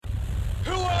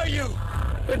you?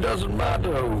 It doesn't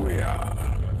matter who we are.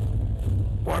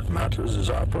 What matters is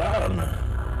our plan.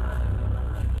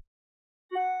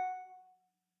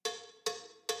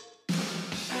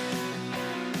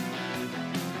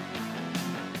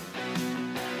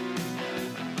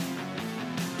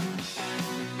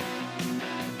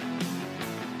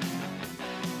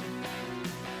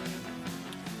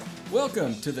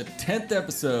 Welcome to the 10th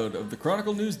episode of the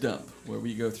Chronicle News Dump, where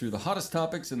we go through the hottest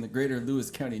topics in the greater Lewis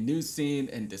County news scene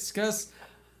and discuss.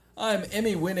 I'm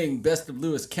Emmy-winning Best of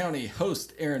Lewis County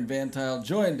host Aaron Van Tile,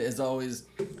 joined as always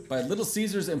by Little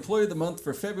Caesars Employee of the Month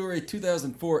for February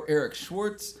 2004, Eric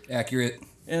Schwartz. Accurate.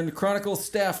 And Chronicle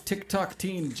staff TikTok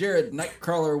teen Jared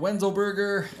Nightcrawler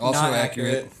Wenzelberger. Also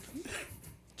accurate.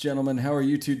 Gentlemen, how are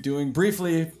you two doing?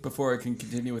 Briefly, before I can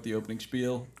continue with the opening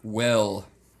spiel. Well.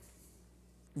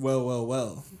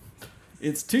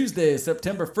 It's Tuesday,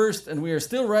 September 1st, and we are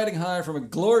still riding high from a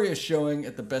glorious showing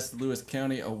at the Best of Lewis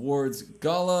County Awards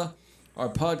Gala. Our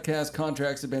podcast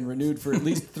contracts have been renewed for at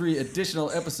least 3 additional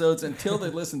episodes. Until they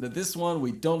listen to this one,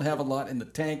 we don't have a lot in the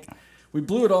tank. We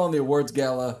blew it all in the awards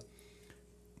gala.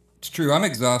 It's true. I'm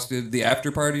exhausted. The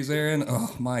after parties, Aaron,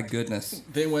 oh my goodness.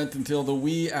 They went until the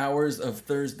wee hours of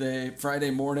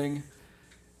Friday morning.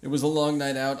 It was a long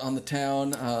night out on the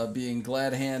town, being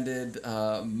glad-handed.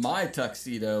 My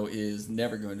tuxedo is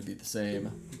never going to be the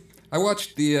same. I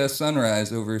watched the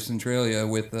sunrise over Centralia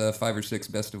with 5 or 6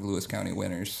 Best of Lewis County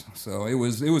winners. So it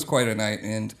was quite a night,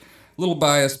 and a little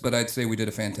biased, but I'd say we did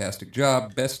a fantastic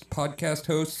job. Best podcast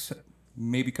hosts,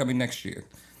 maybe coming next year.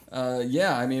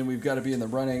 Yeah, I mean, we've got to be in the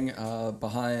running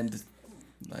behind...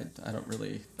 I don't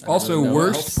really... Also,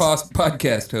 worst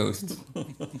podcast hosts.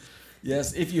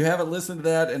 Yes, if you haven't listened to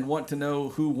that and want to know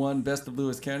who won Best of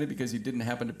Lewis County because you didn't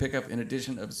happen to pick up an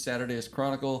edition of Saturday's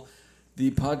Chronicle, the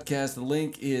podcast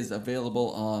link is available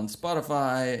on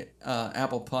Spotify,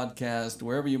 Apple Podcast,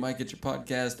 wherever you might get your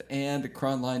podcast, and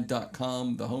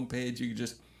cronline.com, the homepage. You can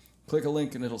just click a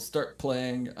link and it'll start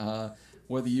playing,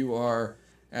 whether you are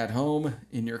at home,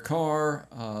 in your car,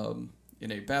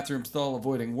 in a bathroom stall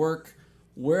avoiding work.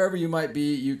 Wherever you might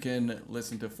be, you can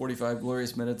listen to 45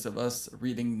 glorious minutes of us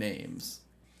reading names.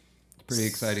 Pretty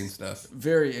exciting stuff.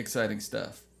 Very exciting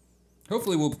stuff.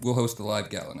 Hopefully we'll host the live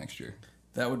gala next year.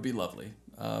 That would be lovely.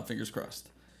 Fingers crossed.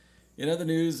 In other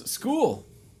news, school's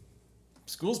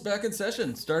back in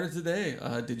session. Started today.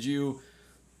 Did you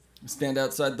stand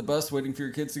outside the bus waiting for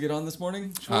your kids to get on this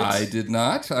morning, Schwartz? I did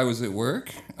not. I was at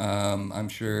work. I'm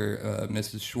sure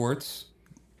Mrs. Schwartz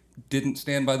didn't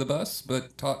stand by the bus,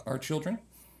 but taught our children.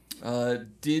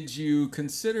 Did you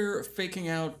consider faking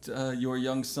out your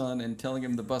young son and telling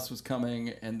him the bus was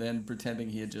coming and then pretending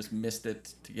he had just missed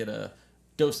it to get a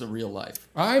dose of real life?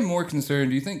 I'm more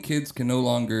concerned. Do you think kids can no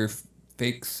longer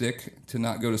fake sick to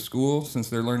not go to school since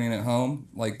they're learning at home?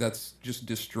 Like, that's just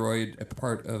destroyed a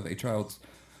part of a child's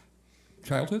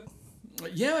childhood?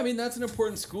 Yeah, I mean, that's an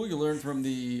important school you learn from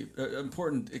the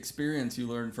important experience you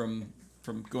learn from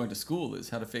going to school is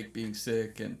how to fake being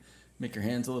sick and make your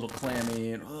hands a little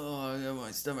clammy and,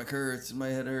 my stomach hurts and my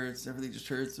head hurts, everything just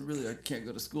hurts. Really, I can't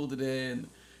go to school today. And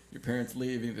your parents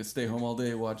leave, you to stay home all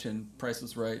day watching Price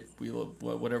is Right, Wheel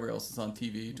of whatever else is on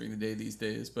TV during the day these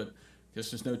days. But I guess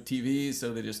there's no TV,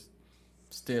 so they just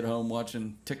stay at home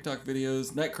watching TikTok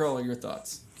videos. Nightcrawler, your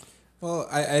thoughts? Well,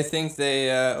 I think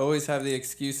they always have the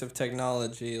excuse of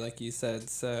technology, like you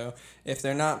said. So if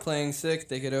they're not playing sick,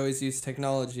 they could always use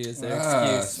technology as their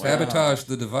excuse. Sabotage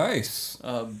the device.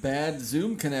 Bad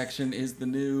Zoom connection is the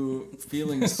new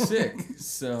feeling sick.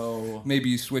 So maybe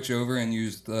you switch over and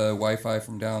use the Wi-Fi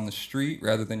from down the street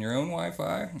rather than your own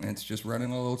Wi-Fi, and it's just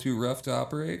running a little too rough to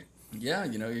operate. Yeah,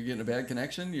 you're getting a bad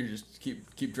connection. You just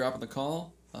keep dropping the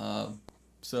call.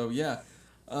 So yeah.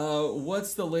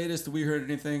 What's the latest? Have we heard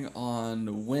anything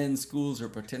on when schools are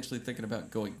potentially thinking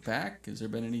about going back? Has there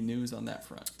been any news on that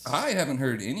front? I haven't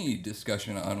heard any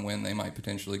discussion on when they might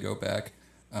potentially go back.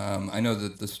 I know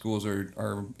that the schools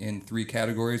are in 3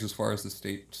 categories as far as the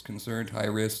state's concerned: high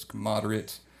risk,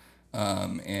 moderate,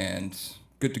 and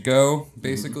good to go,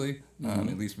 basically. Mm-hmm.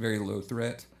 At least very low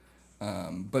threat.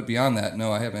 But beyond that,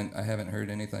 no, I haven't heard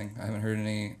anything. I haven't heard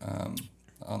any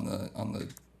on the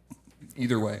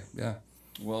either way. Yeah.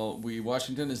 Well,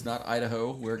 Washington is not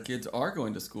Idaho, where kids are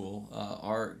going to school.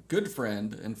 Our good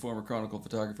friend and former Chronicle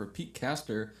photographer Pete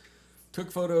Castor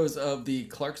took photos of the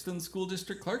Clarkston School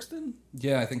District. Clarkston?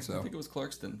 Yeah, I think so. I think it was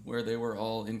Clarkston, where they were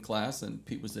all in class, and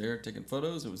Pete was there taking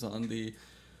photos. It was on the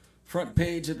front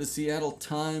page of the Seattle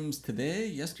Times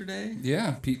yesterday.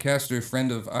 Yeah, Pete Castor,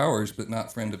 friend of ours, but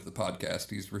not friend of the podcast.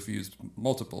 He's refused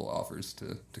multiple offers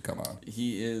to come on.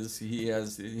 He has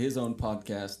his own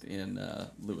podcast in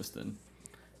Lewiston.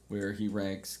 where he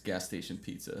ranks gas station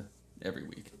pizza every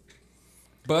week.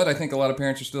 But I think a lot of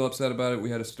parents are still upset about it.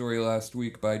 We had a story last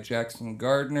week by Jackson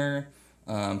Gardner.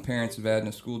 Parents of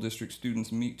Adna School District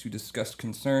students meet to discuss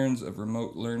concerns of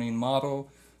remote learning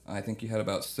model. I think you had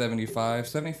about 75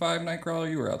 Nightcrawler.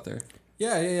 You were out there.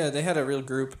 Yeah. They had a real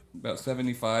group. About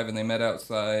 75, and they met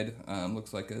outside.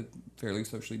 Looks like a fairly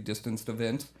socially distanced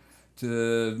event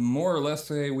to more or less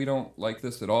say we don't like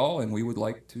this at all, and we would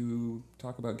like to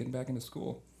talk about getting back into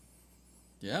school.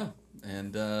 Yeah,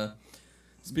 and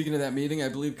speaking of that meeting, I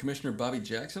believe Commissioner Bobby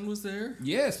Jackson was there?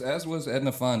 Yes, as was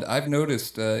Edna Fund. I've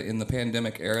noticed in the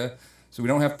pandemic era, so we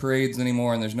don't have parades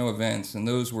anymore and there's no events, and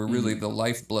those were really the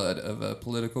lifeblood of a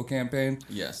political campaign.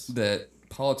 Yes. That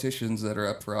politicians that are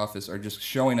up for office are just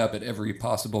showing up at every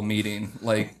possible meeting.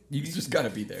 Like, you just got to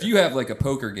be there. If you have like a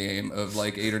poker game of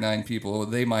like 8 or 9 people,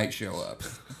 they might show up.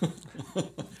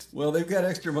 Well, they've got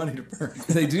extra money to burn.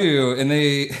 They do, and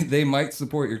they might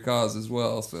support your cause as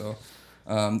well. So,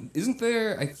 isn't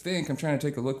there? I think I'm trying to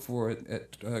take a look for it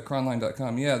at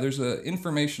cronline.com. Yeah, there's an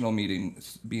informational meeting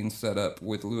being set up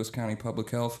with Lewis County Public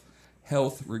Health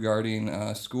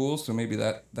regarding schools. So maybe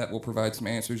that will provide some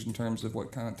answers in terms of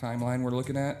what kind of timeline we're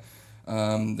looking at.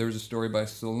 There was a story by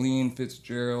Celine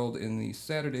Fitzgerald in the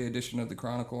Saturday edition of the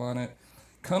Chronicle on it.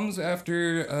 Comes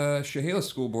after Chehalis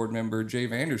School Board member Jay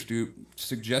Vanderstoop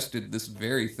suggested this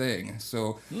very thing.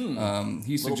 So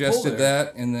he suggested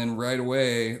that, and then right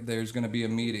away there's going to be a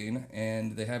meeting,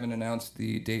 and they haven't announced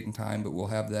the date and time, but we'll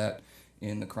have that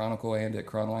in the Chronicle and at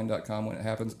cronline.com when it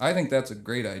happens. I think that's a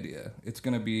great idea. It's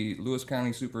going to be Lewis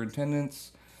County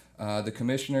superintendents, the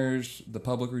commissioners, the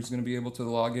public who's going to be able to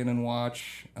log in and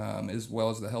watch, as well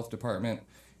as the health department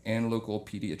and local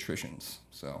pediatricians.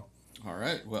 So. All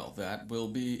right. Well, that will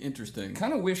be interesting.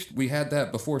 Kind of wished we had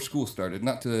that before school started.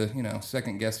 Not to,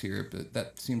 second guess here, but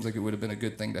that seems like it would have been a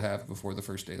good thing to have before the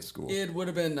first day of school. It would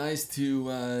have been nice to,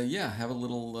 have a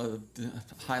little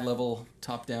high-level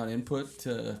top-down input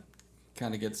to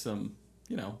kind of get some,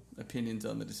 opinions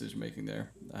on the decision-making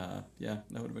there. That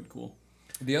would have been cool.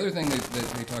 The other thing that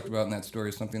they talked about in that story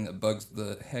is something that bugs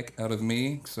the heck out of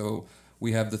me. So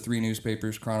we have the 3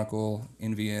 newspapers, Chronicle,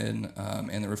 NVN,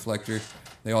 and the Reflector.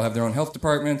 They all have their own health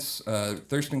departments.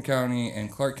 Thurston County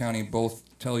and Clark County both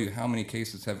tell you how many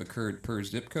cases have occurred per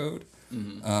zip code.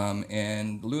 Mm-hmm.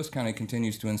 And Lewis County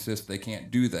continues to insist they can't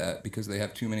do that because they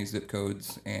have too many zip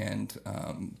codes and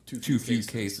too few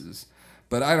cases.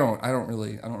 But I don't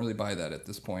really buy that at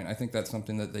this point. I think that's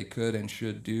something that they could and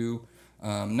should do,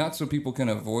 not so people can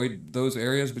avoid those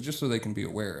areas, but just so they can be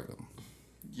aware of them.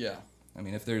 Yeah. I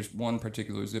mean, if there's one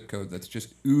particular zip code that's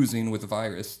just oozing with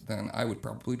virus, then I would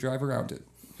probably drive around it.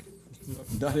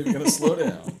 Not even going to slow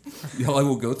down. I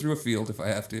will go through a field if I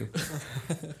have to.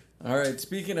 All right.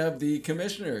 Speaking of the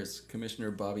commissioners,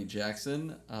 Commissioner Bobby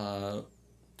Jackson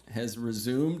has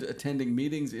resumed attending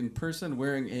meetings in person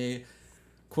wearing a,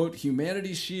 quote,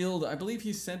 humanity shield. I believe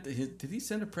he sent did he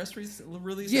send a press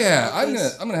release? Yeah, I'm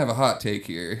gonna have a hot take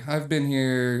here. I've been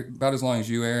here about as long as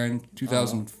you, Aaron.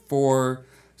 2004.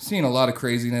 Seen a lot of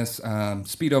craziness.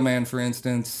 Speedo Man, for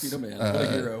instance. Speedo Man, what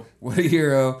a hero. What a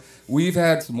hero. We've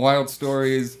had some wild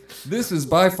stories. This is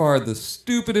by far the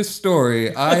stupidest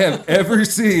story I have ever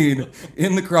seen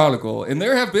in the Chronicle. And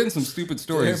there have been some stupid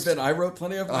stories. I wrote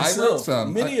plenty of myself. I wrote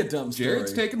some. Many a dumb story.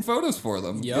 Jared's taking photos for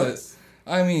them. Yes.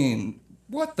 I mean,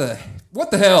 what the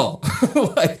hell?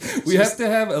 We have to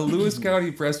have a Lewis County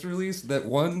press release that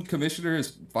one commissioner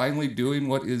is finally doing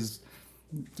what is,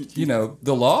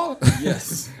 the law?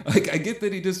 Yes. I get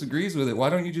that he disagrees with it. Why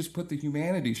don't you just put the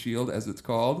humanity shield, as it's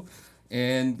called,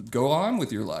 and go on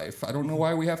with your life? I don't know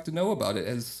why we have to know about it.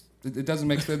 It doesn't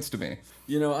make sense to me.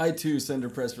 I too send a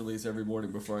press release every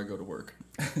morning before I go to work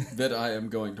that I am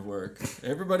going to work.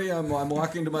 Everybody, I'm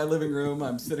walking to my living room.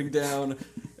 I'm sitting down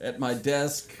at my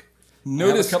desk.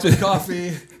 Have a cup of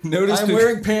coffee. I'm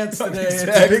wearing pants today.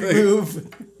 Exactly. It's a big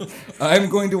move. I'm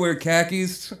going to wear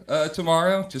khakis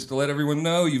tomorrow, just to let everyone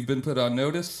know you've been put on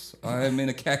notice. I'm in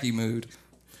a khaki mood.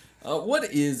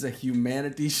 What is a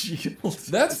humanity shield? Is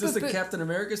this a Captain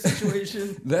America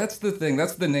situation? That's the thing.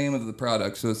 That's the name of the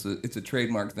product. So it's a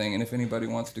trademark thing, and if anybody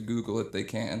wants to Google it, they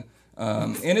can.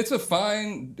 And it's a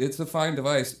fine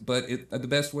device, but the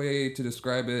best way to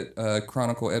describe it,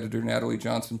 Chronicle editor Natalie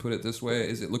Johnson put it this way: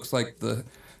 is it looks like the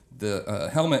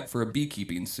helmet for a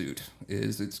beekeeping suit.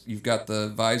 You've got the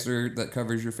visor that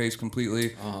covers your face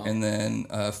completely, and then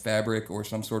fabric or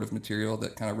some sort of material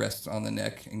that kind of rests on the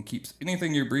neck and keeps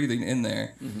anything you're breathing in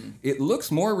there. Mm-hmm. It looks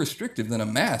more restrictive than a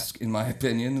mask, in my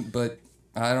opinion, but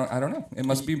I don't know. It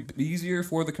must be easier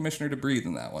for the commissioner to breathe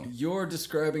in that one. You're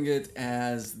describing it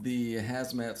as the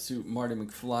hazmat suit Marty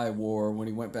McFly wore when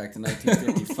he went back to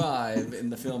 1955 in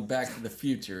the film Back to the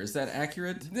Future. Is that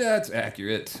accurate? That's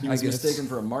accurate. He was mistaken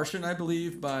for a Martian, I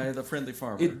believe, by the friendly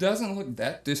farmer. It doesn't look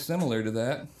that dissimilar to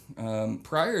that.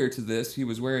 Prior to this, he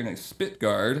was wearing a spit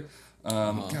guard.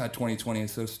 God, 2020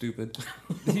 is so stupid.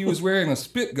 He was wearing a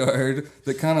spit guard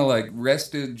that kind of like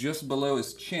rested just below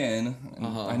his chin. And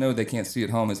I know they can't see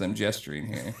at home as I'm gesturing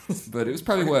here, but it was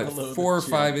probably what 4 or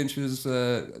 5 inches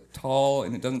tall,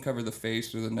 and it doesn't cover the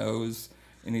face or the nose,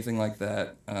 anything like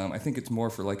that. I think it's more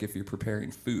for like if you're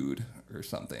preparing food or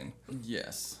something.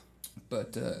 Yes.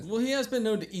 But well, he has been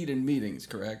known to eat in meetings,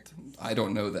 correct? I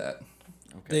don't know that.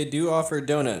 Okay. They do offer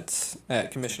donuts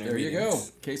at commissioner meetings. There you go.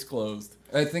 Case closed.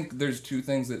 I think there's 2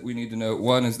 things that we need to know.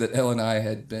 One is that Elle and I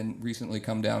had been recently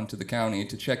come down to the county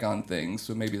to check on things,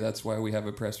 so maybe that's why we have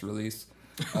a press release.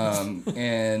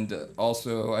 And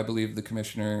also, I believe the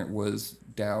commissioner was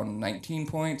down 19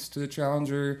 points to the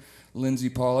challenger, Lindsay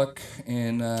Pollock,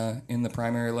 in the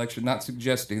primary election. Not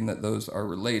suggesting that those are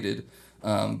related,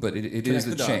 but it is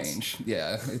a change.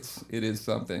 Yeah, it is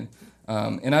something.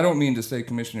 And I don't mean to say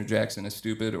Commissioner Jackson is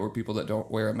stupid or people that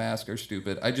don't wear a mask are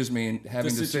stupid. I just mean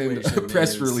having to send a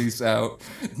press release out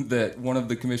that one of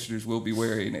the commissioners will be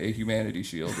wearing a humanity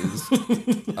shield is...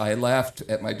 I laughed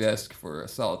at my desk for a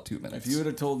solid 2 minutes. If you would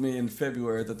have told me in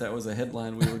February that was a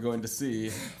headline we were going to see,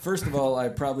 first of all, I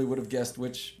probably would have guessed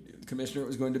which commissioner it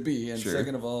was going to be. And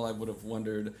second of all, I would have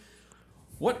wondered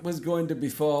what was going to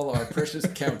befall our precious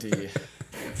county.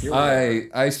 I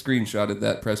screenshotted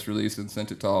that press release and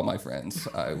sent it to all my friends.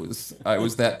 I was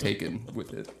that taken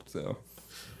with it. So,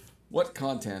 what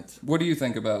content? What do you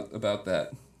think about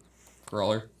that,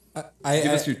 Crawler?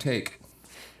 Give us your take.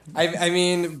 I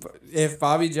mean, if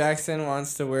Bobby Jackson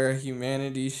wants to wear a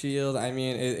humanity shield, I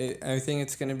mean, I think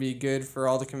it's going to be good for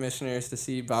all the commissioners to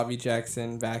see Bobby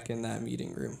Jackson back in that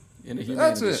meeting room. In a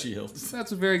humanity shield.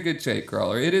 That's a very good take,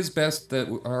 Crawler. It is best that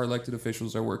our elected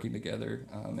officials are working together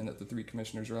and that the 3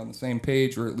 commissioners are on the same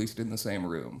page or at least in the same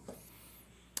room.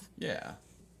 Yeah.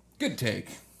 Good take.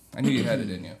 I knew you had it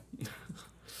in you.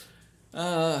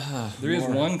 There is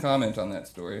one comment on that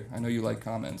story. I know you like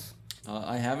comments.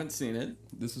 I haven't seen it.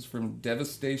 This is from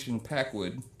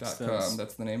devastationpackwood.com.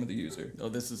 That's the name of the user. Oh,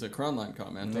 this is a Cronline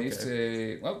comment. They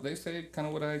say kind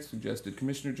of what I suggested.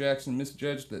 Commissioner Jackson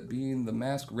misjudged that being the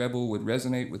masked rebel would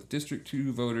resonate with District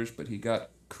 2 voters, but he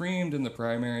got creamed in the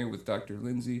primary with Dr.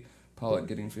 Lindsay Pollock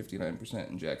getting 59%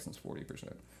 and Jackson's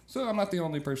 40%. So I'm not the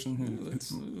only person who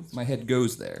my head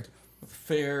goes there. A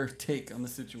fair take on the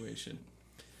situation.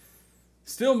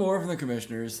 Still more from the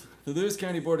commissioners. The Lewis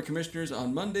County Board of Commissioners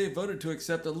on Monday voted to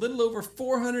accept a little over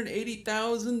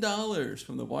 $480,000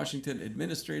 from the Washington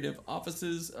administrative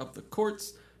offices of the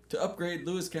courts to upgrade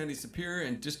Lewis County Superior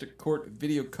and District Court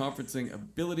video conferencing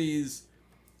abilities.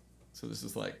 So this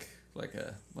is like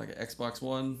a Xbox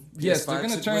One. Yes, they're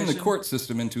going to turn the court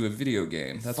system into a video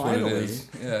game. That's finally what it is.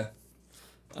 Yeah.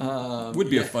 Would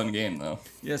be a fun game though.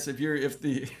 Yes, if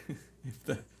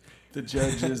the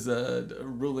judge is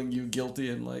ruling you guilty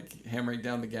and like hammering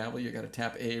down the gavel, you got to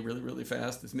tap A really, really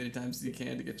fast as many times as you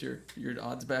can to get your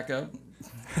odds back up.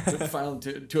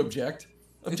 to object.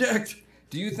 Object.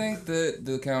 Do you think that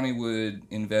the county would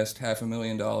invest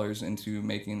 $500,000 into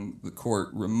making the court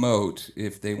remote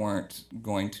if they weren't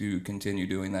going to continue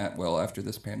doing that well after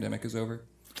this pandemic is over?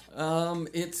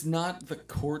 It's not the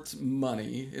court's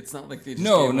money. It's not like they just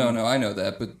No, I know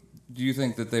that, but do you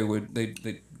think that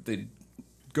they'd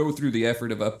go through the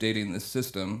effort of updating this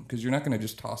system, because you're not going to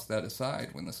just toss that aside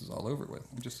when this is all over with?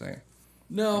 I'm just saying.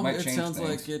 No, it sounds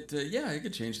like it. It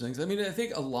could change things. I mean, I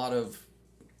think a lot of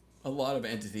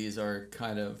entities are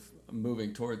kind of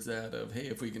moving towards that of, hey,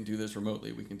 if we can do this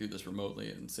remotely, we can do this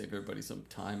remotely and save everybody some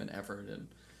time and effort, and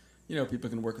people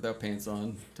can work without pants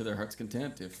on to their heart's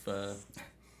content if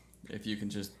you can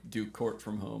just do court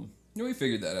from home. We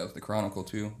figured that out with the Chronicle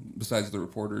too. Besides the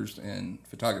reporters and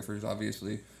photographers,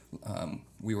 obviously.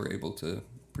 We were able to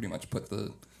pretty much put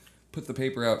the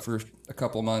paper out for a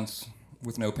couple months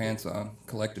with no pants on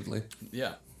collectively.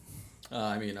 Yeah.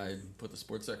 I put the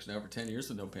sports section out for 10 years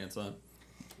with no pants on.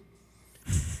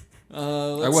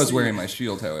 I was wearing my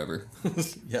shield, however.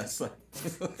 Yes.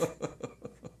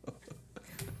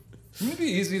 Wouldn't it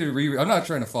be easy to read? I'm not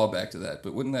trying to fall back to that,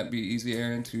 but wouldn't that be easy,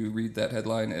 Aaron, to read that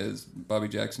headline as Bobby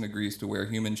Jackson agrees to wear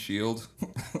human shield?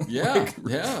 Yeah,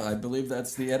 I believe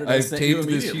that's the editor. I've taped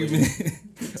this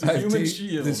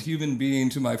human being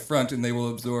to my front, and they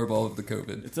will absorb all of the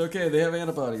COVID. It's okay. They have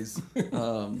antibodies.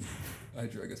 I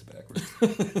drug us backwards.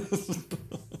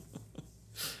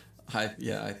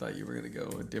 I thought you were going to go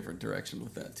a different direction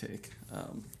with that take.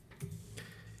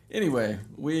 Anyway,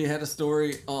 we had a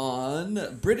story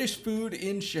on British food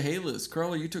in Chehalis.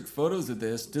 Carla, you took photos of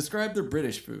this. Describe the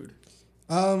British food.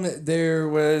 There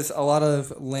was a lot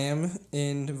of lamb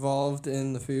involved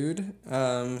in the food.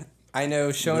 I know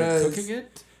Shona cooking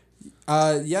it.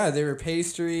 Yeah, there were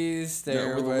pastries.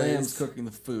 There were the was lambs cooking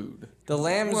the food. The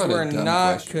lambs What a were dumb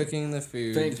not question. cooking the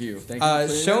food. Thank you.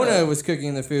 Shona was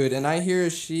cooking the food, and I hear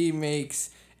she makes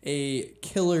a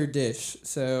killer dish.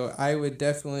 So I would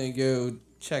definitely go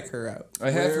check her out.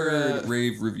 I have heard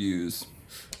rave reviews.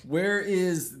 Where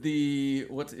is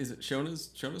what is it?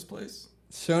 Shona's place?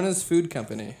 Shona's Food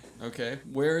Company. Okay.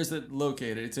 Where is it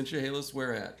located? It's in Chehalis.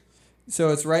 Where at? So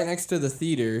it's right next to the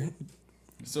theater.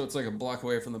 So it's like a block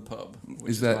away from the pub.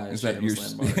 Is that your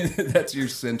that's your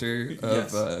center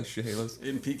of Yes. Chehalis?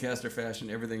 In Peacaster fashion,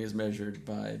 everything is measured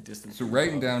by distance. So from the right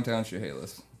in pub. downtown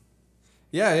Chehalis.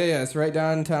 Yeah. It's right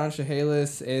downtown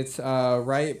Chehalis. It's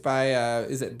right by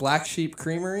is it Black Sheep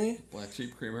Creamery? Black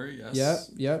Sheep Creamery.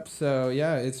 Yes. Yep. So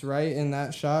yeah, it's right in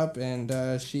that shop,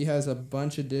 and she has a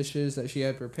bunch of dishes that she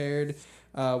had prepared.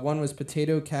 One was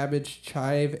potato, cabbage,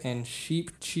 chive, and sheep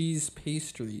cheese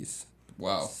pastries.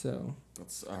 Wow. So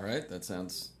That's all right. That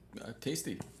sounds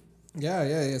tasty.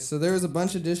 yeah. So there was a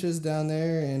bunch of dishes down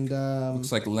there, and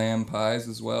Looks like lamb pies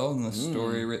as well in the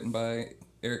story written by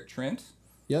Eric Trent.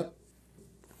 Yep.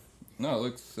 No,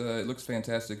 it looks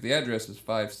fantastic. The address is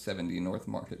 570 North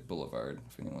Market Boulevard,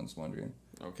 if anyone's wondering.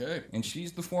 Okay. And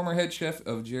she's the former head chef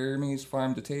of Jeremy's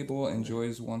Farm to Table and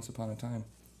Joy's Once Upon a Time.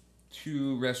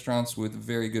 2 restaurants with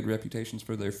very good reputations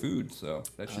for their food, so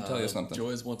that should tell you something.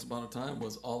 Joy's Once Upon a Time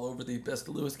was all over the best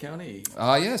of Lewis County.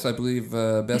 Yes, I believe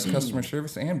best customer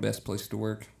service and best place to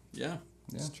work. Yeah.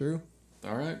 It's true.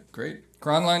 All right. Great.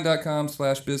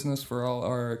 Cronline.com/business for all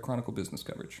our Chronicle business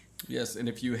coverage. Yes, and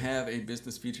if you have a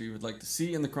business feature you would like to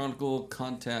see in the Chronicle,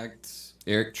 contact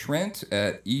Eric Trent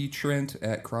at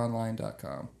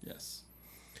etrent@cronline.com. Yes.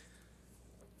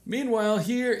 Meanwhile,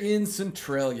 here in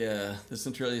Centralia, the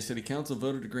Centralia City Council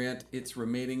voted to grant its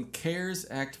remaining CARES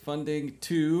Act funding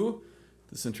to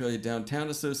the Centralia Downtown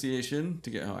Association to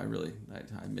get. I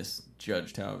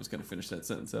misjudged how I was going to finish that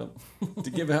sentence up. To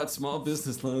give out small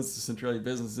business loans to Centralia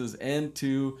businesses and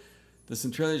to the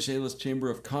Centralia Chehalis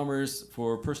Chamber of Commerce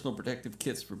for personal protective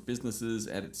kits for businesses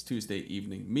at its Tuesday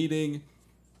evening meeting.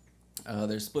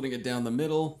 They're splitting it down the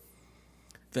middle.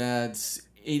 That's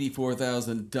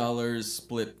 $84,000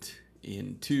 split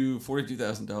into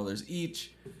 $42,000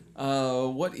 each.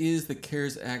 What is the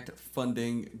CARES Act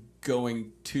funding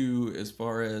going to as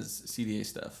far as CDA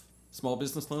stuff? Small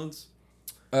business loans?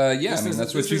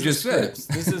 That's what you just said.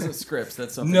 This isn't scripts.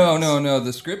 That's something No.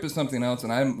 The script is something else,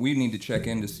 and we need to check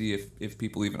in to see if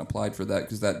people even applied for that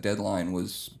because that deadline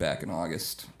was back in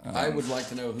August. I would like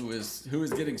to know who is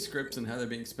getting scripts and how they're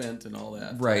being spent and all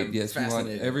that. Right. I'm Yes. You want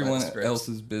fascinated by everyone the scripts.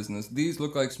 else's business. These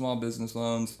look like small business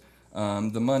loans.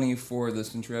 The money for the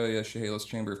Centralia Chehalis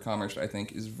Chamber of Commerce, I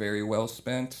think, is very well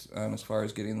spent as far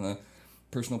as getting the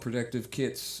personal protective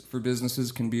kits for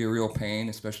businesses can be a real pain,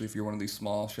 especially if you're one of these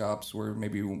small shops where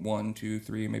maybe 1, 2,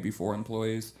 3, maybe 4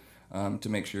 employees, to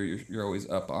make sure you're always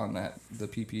up on the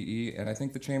PPE. And I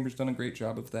think the Chamber's done a great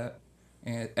job of that,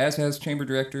 and as has Chamber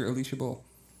Director Alicia Bull.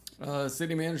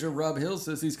 City Manager Rob Hill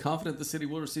says he's confident the city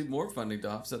will receive more funding to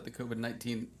offset the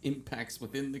COVID-19 impacts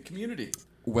within the community.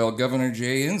 Well, Governor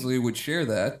Jay Inslee would share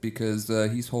that because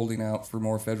he's holding out for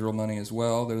more federal money as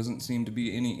well. There doesn't seem to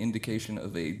be any indication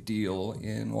of a deal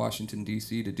in Washington,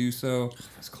 D.C. to do so.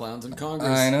 There's clowns in Congress.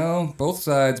 I know. Both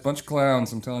sides. Bunch of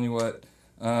clowns, I'm telling you what.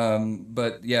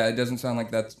 But, yeah, it doesn't sound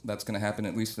like that's going to happen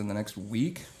at least in the next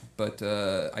week. But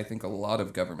I think a lot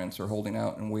of governments are holding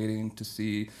out and waiting to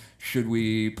see should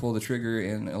we pull the trigger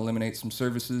and eliminate some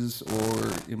services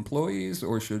or employees,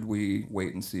 or should we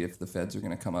wait and see if the feds are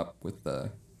going to come up with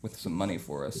some money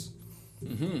for us.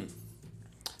 Mm-hmm.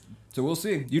 So we'll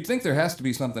see. You'd think there has to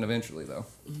be something eventually, though.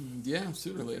 Yeah,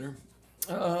 sooner or later.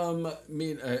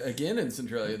 Again in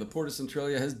Centralia, the Port of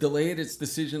Centralia has delayed its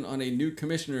decision on a new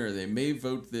commissioner. They may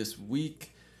vote this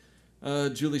week.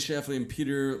 Julie Shafley and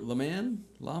Peter Laman.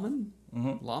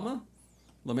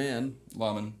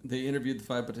 They interviewed the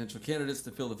 5 potential candidates to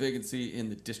fill the vacancy in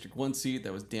the District 1 seat.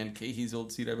 That was Dan Cahey's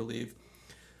old seat, I believe.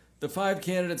 The 5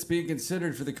 candidates being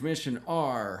considered for the commission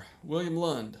are William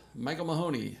Lund, Michael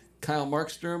Mahoney, Kyle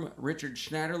Markstrom, Richard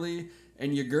Schnatterly,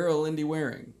 and your girl, Lindy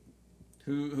Waring.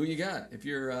 Who you got? If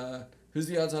you're who's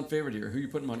the odds-on favorite here? Who you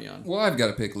putting money on? Well, I've got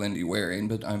to pick Lindy Waring,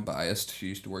 but I'm biased. She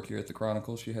used to work here at the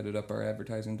Chronicle. She headed up our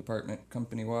advertising department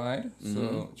company-wide,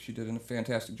 so she did a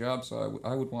fantastic job, so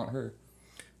I would want her.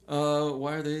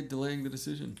 Why are they delaying the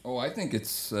decision? Oh, I think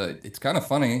it's kind of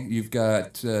funny. You've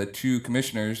got two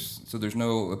commissioners, so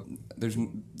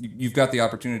you've got the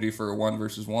opportunity for a 1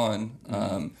 versus 1,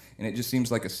 and it just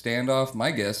seems like a standoff.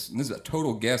 My guess, and this is a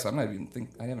total guess. I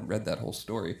haven't read that whole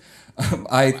story.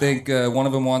 I think one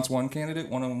of them wants one candidate,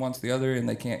 one of them wants the other, and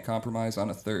they can't compromise on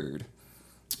a third.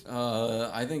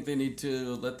 I think they need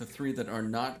to let the 3 that are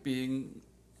not being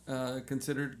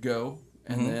considered go.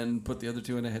 And then put the other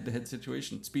 2 in a head-to-head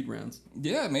situation. Speed rounds.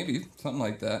 Yeah, maybe. Something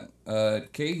like that.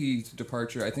 Cahey's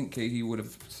departure, I think Cahey would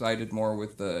have sided more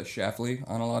with Schlafly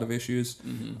on a lot of issues.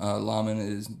 Lahman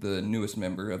is the newest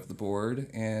member of the board,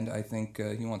 and I think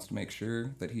he wants to make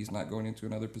sure that he's not going into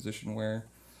another position where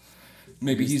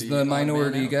maybe he's the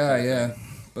minority guy, yeah.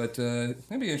 But it'd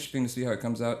be interesting to see how it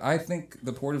comes out. I think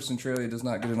the Port of Centralia does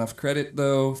not get enough credit,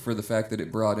 though, for the fact that it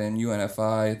brought in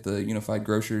UNFI, the Unified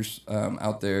Grocers,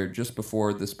 out there just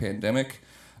before this pandemic.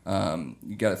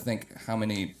 You got to think how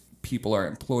many people are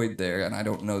employed there, and I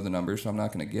don't know the numbers, so I'm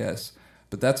not going to guess.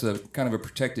 But that's a kind of a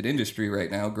protected industry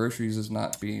right now. Groceries is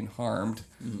not being harmed,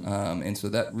 and so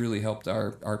that really helped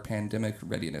our pandemic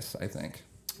readiness, I think.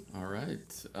 All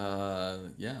right.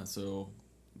 Yeah, so...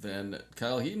 then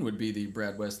Kyle Heaton would be the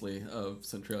Brad Wesley of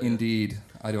Centralia. Indeed.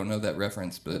 I don't know that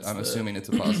reference, but I'm assuming it's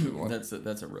a positive one. That's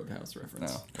a Roadhouse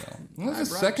reference. No.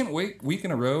 That's the second week in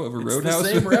a row of a Roadhouse.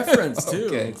 It's the same reference, too.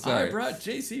 Okay, sorry. I brought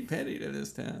J.C. Penney to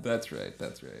this town. That's right.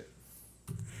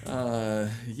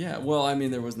 Yeah, well, I mean,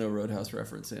 there was no Roadhouse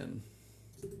reference in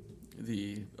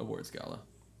the awards gala.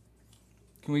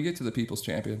 Can we get to the People's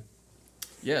Champion?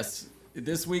 Yes.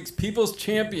 This week's People's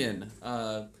Champion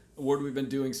award we've been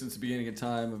doing since the beginning of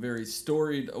time, a very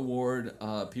storied award.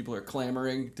 People are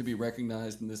clamoring to be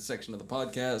recognized in this section of the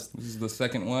podcast. This is the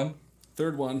second one?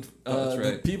 Third one. That's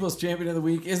right. The People's Champion of the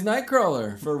Week is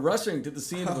Nightcrawler for rushing to the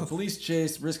scene of a police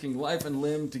chase, risking life and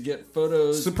limb to get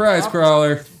photos. Surprise,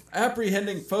 Crawler.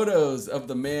 Apprehending photos of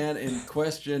the man in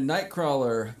question.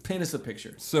 Nightcrawler, paint us a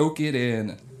picture. Soak it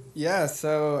in. Yeah,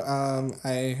 so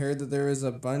I heard that there was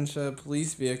a bunch of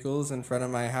police vehicles in front of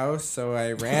my house, so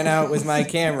I ran out with my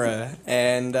camera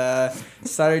and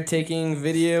started taking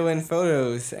video and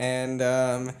photos. And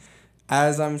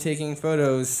as I'm taking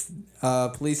photos,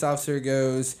 a police officer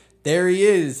goes, "There he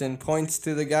is," and points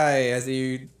to the guy as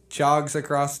he jogs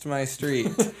across my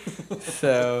street.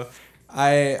 So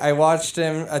I watched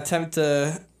him attempt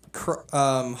to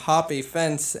hop a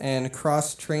fence and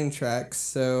cross train tracks.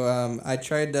 So I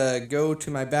tried to go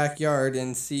to my backyard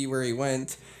and see where he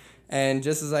went. And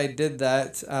just as I did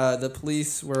that, the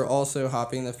police were also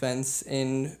hopping the fence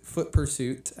in foot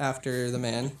pursuit after the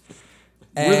man.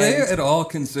 Were they at all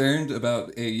concerned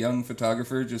about a young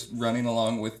photographer just running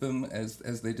along with them as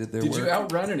they did their work? Did you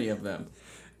outrun any of them?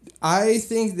 I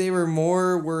think they were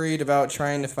more worried about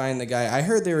trying to find the guy. I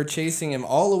heard they were chasing him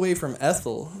all the way from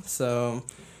Ethel. So...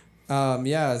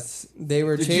 they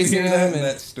were chasing him. Did you hear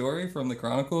that story from the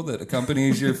Chronicle that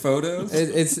accompanies your photos?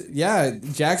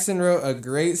 Jackson wrote a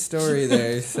great story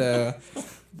there. So,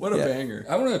 what a banger!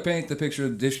 I want to paint the picture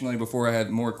additionally before I had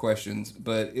more questions.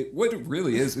 But what it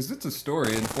really is it's a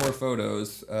story in 4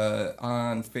 photos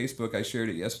on Facebook. I shared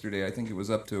it yesterday. I think it was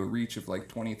up to a reach of like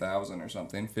 20,000 or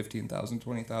something, 15,000,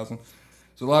 20,000.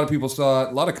 So a lot of people saw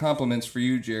it. A lot of compliments for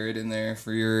you, Jared, in there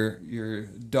for your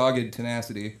dogged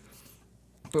tenacity.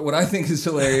 But what I think is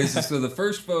hilarious is, so the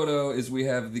first photo is we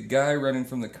have the guy running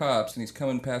from the cops, and he's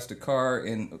coming past a car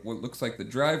in what looks like the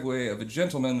driveway of a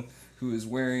gentleman who is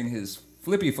wearing his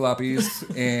flippy floppies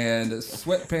and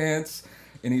sweatpants,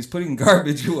 and he's putting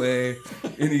garbage away,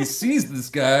 and he sees this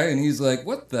guy, and he's like,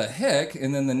 "What the heck?"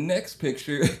 And then the next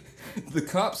picture, the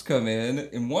cops come in,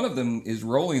 and one of them is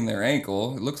rolling their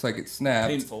ankle. It looks like it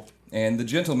snapped. Painful. And the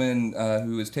gentleman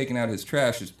who is taking out his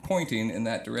trash is pointing in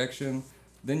that direction.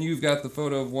 Then you've got the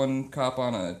photo of one cop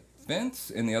on a fence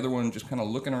and the other one just kind of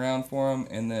looking around for him.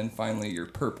 And then finally your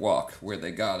perp walk where they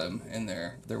got him and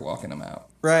they're walking him out.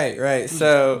 Right.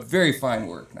 So very fine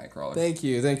work, Nightcrawler. Thank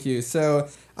you. So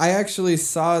I actually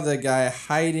saw the guy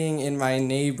hiding in my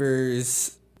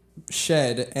neighbor's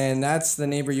shed, and that's the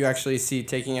neighbor you actually see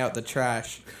taking out the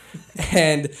trash.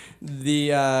 And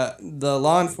the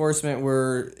law enforcement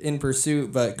were in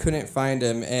pursuit but couldn't find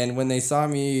him. And when they saw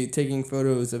me taking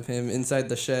photos of him inside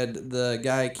the shed, the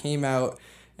guy came out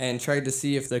and tried to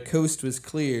see if the coast was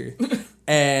clear.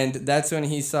 And that's when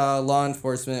he saw law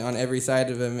enforcement on every side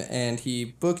of him, and he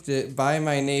booked it by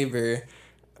my neighbor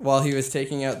while he was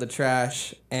taking out the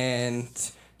trash. And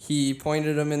he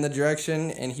pointed him in the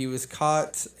direction, and he was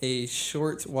caught a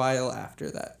short while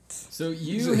after that. So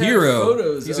He's a hero.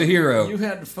 He's a hero. You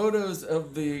had photos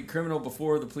of the criminal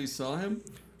before the police saw him?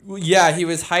 Yeah, he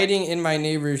was hiding in my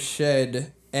neighbor's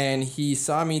shed, and he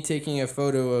saw me taking a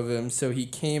photo of him, so he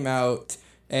came out,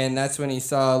 and that's when he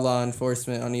saw law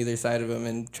enforcement on either side of him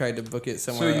and tried to book it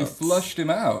somewhere else. So you flushed him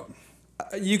out.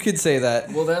 You could say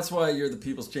that. Well, that's why you're the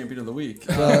People's Champion of the Week.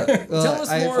 Tell us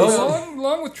more about...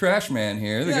 Along with Trash Man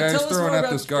here, the guy's tell us throwing more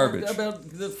out this garbage. About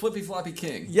the Flippy Floppy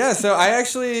King. Yeah, so I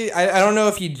actually I don't know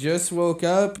if he just woke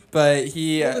up, but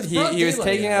he was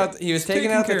taking out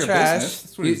the trash.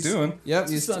 That's what he's doing. Yep,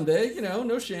 It's Sunday,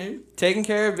 no shame. Taking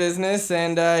care of business,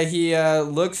 and he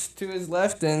looks to his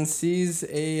left and sees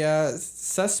a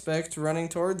suspect running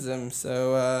towards him.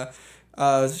 So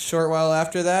a short while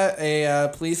after that,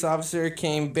 a police officer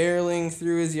came barreling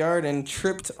through his yard and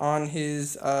tripped on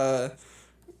his. I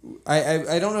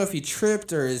don't know if he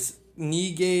tripped or his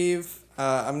knee gave.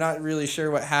 I'm not really sure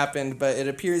what happened, but it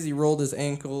appears he rolled his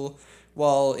ankle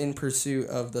while in pursuit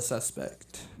of the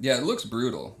suspect. Yeah, it looks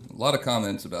brutal. A lot of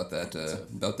comments about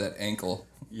that ankle.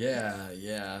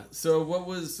 Yeah. So what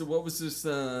was this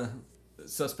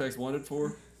suspect wanted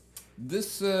for?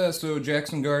 This, so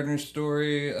Jackson Gardner's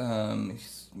story,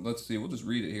 let's see, we'll just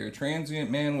read it here. A transient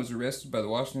man was arrested by the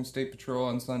Washington State Patrol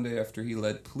on Sunday after he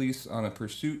led police on a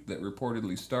pursuit that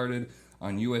reportedly started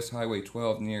on U.S. Highway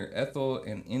 12 near Ethel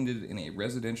and ended in a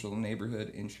residential neighborhood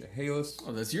in Chehalis.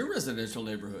 Oh, that's your residential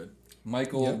neighborhood.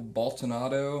 Michael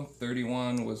Baltonado,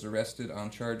 31, was arrested on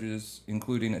charges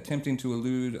including attempting to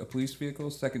elude a police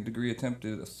vehicle, second-degree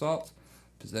attempted assault,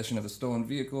 possession of a stolen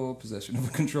vehicle, possession of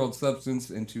a controlled substance,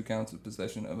 and 2 counts of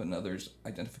possession of another's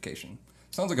identification.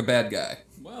 Sounds like a bad guy.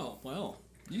 Well.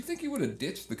 You think he would have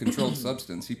ditched the controlled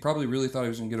substance? He probably really thought he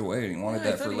was going to get away, and he wanted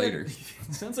that for later.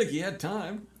 Sounds like he had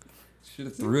time. Should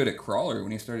have threw it at Crawler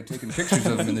when he started taking pictures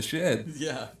of him in the shed.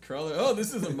 Yeah, Crawler. Oh,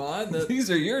 this isn't mine. These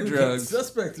are your drugs. The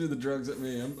suspect threw the drugs at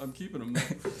me. I'm keeping them.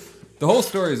 The whole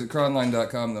story is at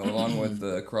cronline.com, though, along with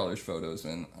Crawler's photos,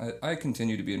 and I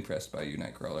continue to be impressed by you,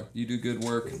 Nightcrawler. You do good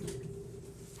work.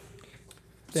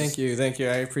 Thank you.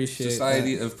 I appreciate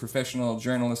Society of Professional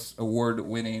Journalists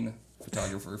award-winning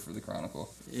photographer for the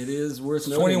Chronicle. It is worth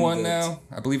He's noting 21 now.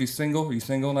 I believe he's single. Are you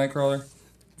single, Nightcrawler?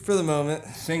 For the moment.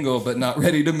 Single, but not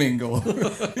ready to mingle.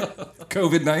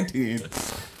 COVID-19.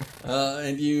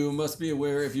 And you must be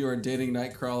aware, if you are dating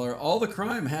Nightcrawler, all the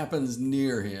crime happens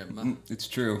near him. It's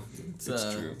true. It's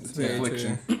true. It's an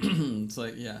affliction. It's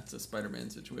like, it's a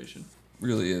Spider-Man situation.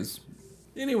 Really is.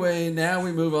 Anyway, now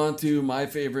we move on to my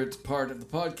favorite part of the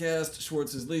podcast,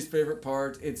 Schwartz's least favorite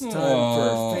part. It's time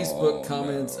for Facebook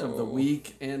comments of the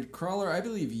week. And Crawler, I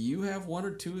believe you have 1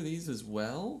 or 2 of these as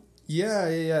well?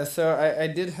 Yeah. So I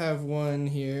did have one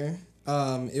here.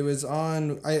 It was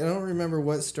on, I don't remember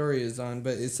what story it's on,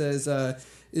 but it says,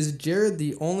 is Jared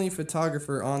the only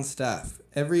photographer on staff?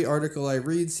 Every article I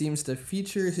read seems to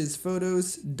feature his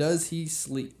photos. Does he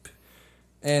sleep?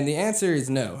 And the answer is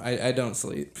no, I don't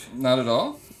sleep. Not at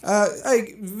all?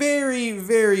 Very,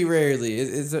 very rarely.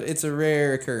 It's a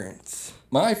rare occurrence.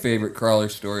 My favorite Crawler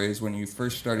story is when you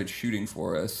first started shooting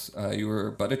for us. You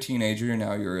were but a teenager,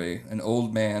 now you're an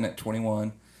old man at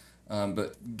 21.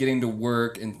 But getting to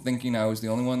work and thinking I was the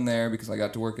only one there because I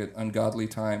got to work at ungodly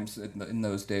times in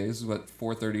those days,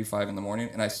 4:30, 5 in the morning,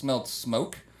 and I smelled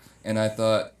smoke, and I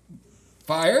thought,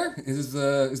 fire? Is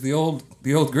the old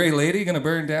gray lady gonna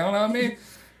burn down on me?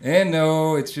 And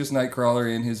no, it's just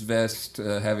Nightcrawler in his vest,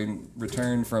 having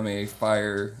returned from a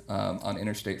fire on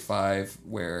Interstate 5,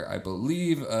 where I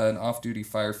believe an off-duty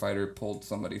firefighter pulled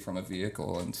somebody from a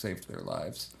vehicle and saved their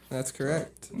lives. That's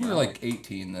correct. We were like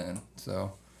 18 then,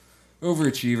 so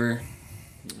overachiever.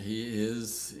 He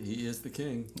is the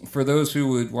king. For those who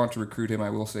would want to recruit him,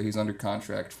 I will say he's under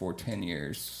contract for 10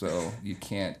 years, so you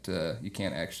can't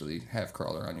actually have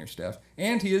Crawler on your staff.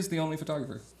 And he is the only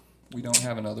photographer. We don't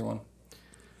have another one.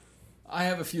 I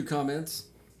have a few comments.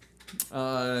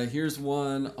 Here's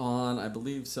one on, I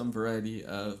believe, some variety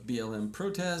of BLM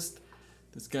protest.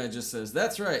 This guy just says,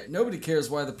 "That's right. Nobody cares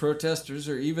why the protesters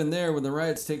are even there when the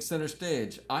riots take center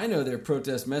stage. I know their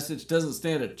protest message doesn't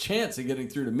stand a chance of getting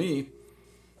through to me."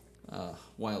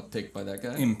 Wild take by that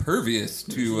guy. Impervious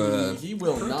to he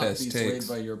will not be swayed takes.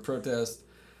 by your protest.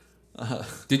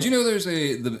 Did you know there's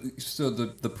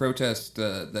the protests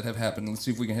that have happened? Let's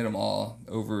see if we can hit them all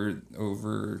over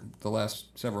the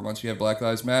last several months. You have Black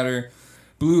Lives Matter,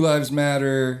 Blue Lives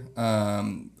Matter,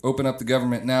 Open Up the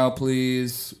Government Now,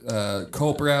 please,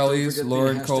 Culp rallies,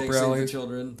 Lord Culp rallies.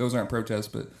 Those aren't protests,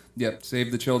 but yep,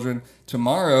 Save the Children.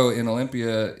 Tomorrow in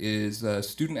Olympia is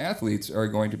student athletes are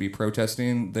going to be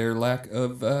protesting their lack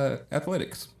of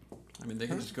athletics. I mean, they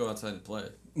can just go outside and play.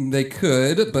 They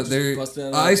could, but they're... Bust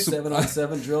out a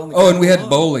 7-on-7 drill. In the and we had lawn.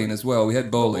 bowling as well. We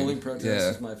had bowling. Bowling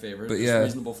protest is my favorite. But Just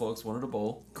reasonable folks wanted to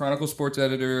bowl. Chronicle sports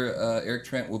editor Eric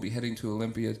Trent will be heading to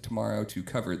Olympia tomorrow to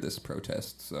cover this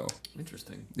protest. So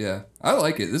interesting. Yeah, I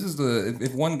like it. This is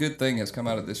if one good thing has come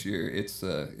out of this year, it's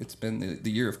been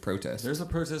the year of protest. There's a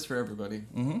protest for everybody.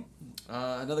 Mm-hmm.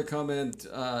 Another comment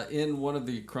in one of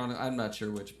the Chronicle. I'm not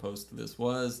sure which post this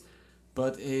was.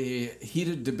 But a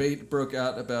heated debate broke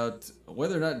out about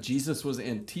whether or not Jesus was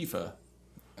Antifa.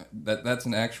 That's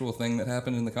an actual thing that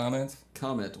happened in the comments?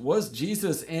 Comment. Was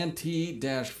Jesus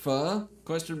anti-fa?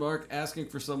 Question mark. Asking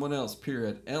for someone else.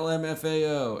 Period.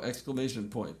 LMFAO! Exclamation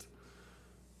point.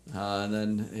 And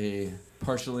then a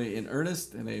partially in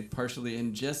earnest and a partially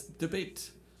in jest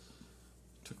debate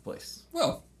took place.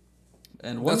 Well,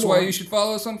 and that's why you should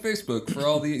follow us on Facebook for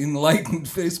all the enlightened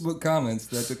Facebook comments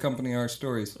that accompany our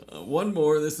stories. One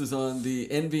more. This is on the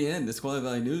NVN, Nisqually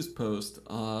Valley News Post.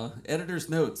 Editor's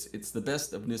notes. It's the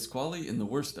best of Nisqually in the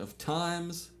worst of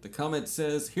times. The comment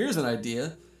says, here's an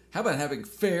idea. How about having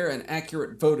fair and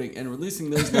accurate voting and releasing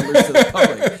those numbers to the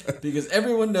public? Because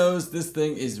everyone knows this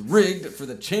thing is rigged for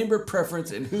the chamber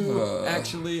preference and who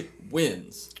actually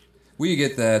wins. We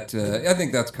get that. I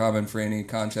think that's common for any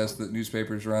contest that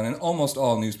newspapers run, and almost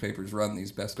all newspapers run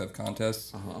these best of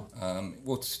contests.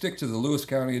 We'll stick to the Lewis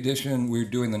County edition. We're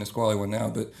doing the Nisqually one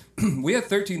now, but we had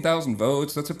 13,000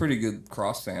 votes. That's a pretty good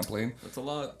cross-sampling. That's a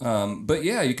lot. But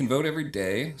yeah, you can vote every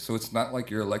day, so it's not like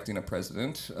you're electing a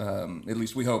president. At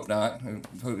least we hope not,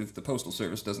 if the Postal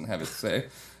Service doesn't have its say.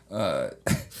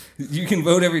 You can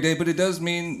vote every day, but it does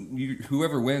mean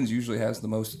whoever wins usually has the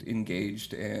most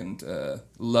engaged and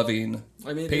loving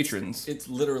patrons. It's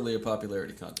literally a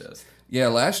popularity contest. Yeah,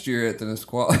 last year at the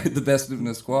Nisqually, the best of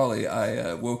Nisqually,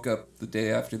 I woke up the day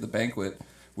after the banquet,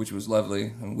 which was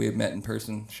lovely, and we had met in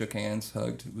person, shook hands,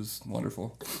 hugged. It was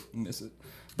wonderful. I miss it.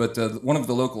 But one of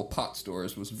the local pot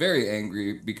stores was very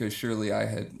angry because surely I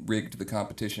had rigged the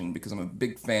competition because I'm a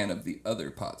big fan of the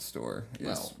other pot store,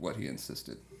 is what he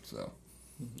insisted. So,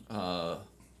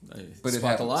 but it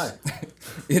happens.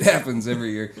 It happens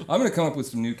every year. I'm going to come up with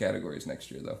some new categories next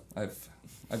year, though.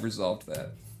 I've resolved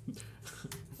that.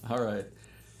 All right,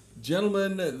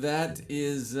 gentlemen. That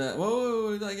is.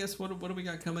 I guess what do we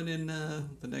got coming in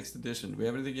the next edition? Do we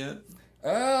have anything yet?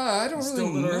 I don't Still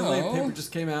really know. Early. Paper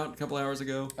just came out a couple hours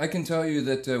ago. I can tell you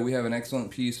that we have an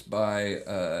excellent piece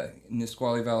by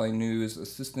Nisqually Valley News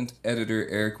assistant editor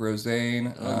Eric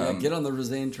Rosane. Get on the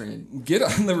Rosane train. Get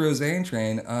on the Rosane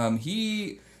train.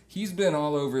 He's been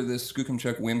all over this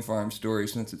Skookumchuck wind farm story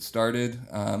since it started.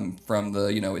 From the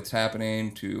it's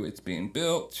happening to it's being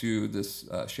built to this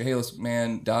Chehalis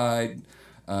man died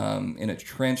in a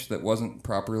trench that wasn't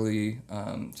properly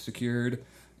secured.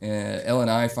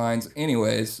 L&I finds.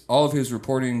 Anyways, all of his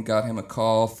reporting got him a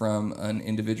call from an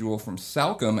individual from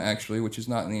Salcombe, actually, which is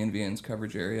not in the NVN's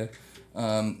coverage area,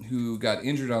 who got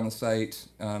injured on the site.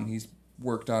 He's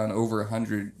worked on over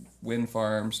 100 wind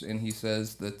farms, and he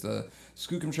says that the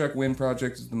Skookumchuck Wind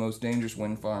Project is the most dangerous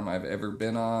wind farm I've ever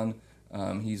been on.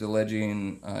 He's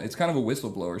alleging, it's kind of a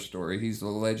whistleblower story. He's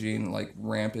alleging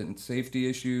rampant safety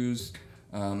issues,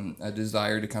 a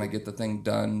desire to kind of get the thing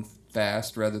done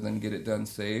fast rather than get it done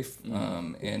safe.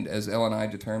 And as L&I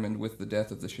determined with the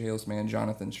death of the Chehalis man,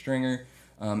 Jonathan Stringer,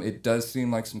 it does seem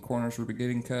like some corners were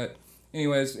getting cut.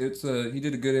 Anyways, he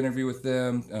did a good interview with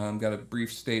them, got a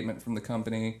brief statement from the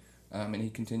company, and he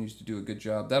continues to do a good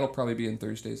job. That'll probably be in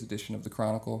Thursday's edition of the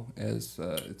Chronicle, as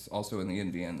it's also in the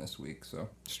NVN this week. So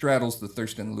straddles the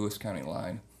Thurston-Lewis County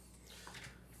line.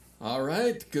 All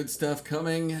right, good stuff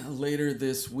coming later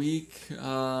this week.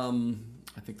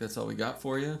 I think that's all we got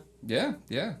for you. Yeah.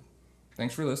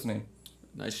 Thanks for listening.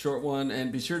 Nice short one.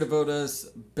 And be sure to vote us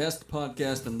Best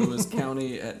Podcast in Lewis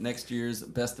County at next year's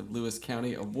Best of Lewis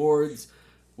County Awards,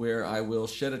 where I will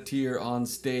shed a tear on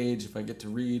stage if I get to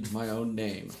read my own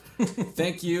name.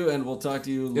 Thank you, and we'll talk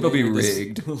to you later. It'll be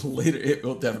rigged. Later, it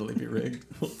will definitely be rigged.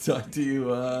 We'll talk to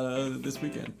you this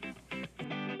weekend.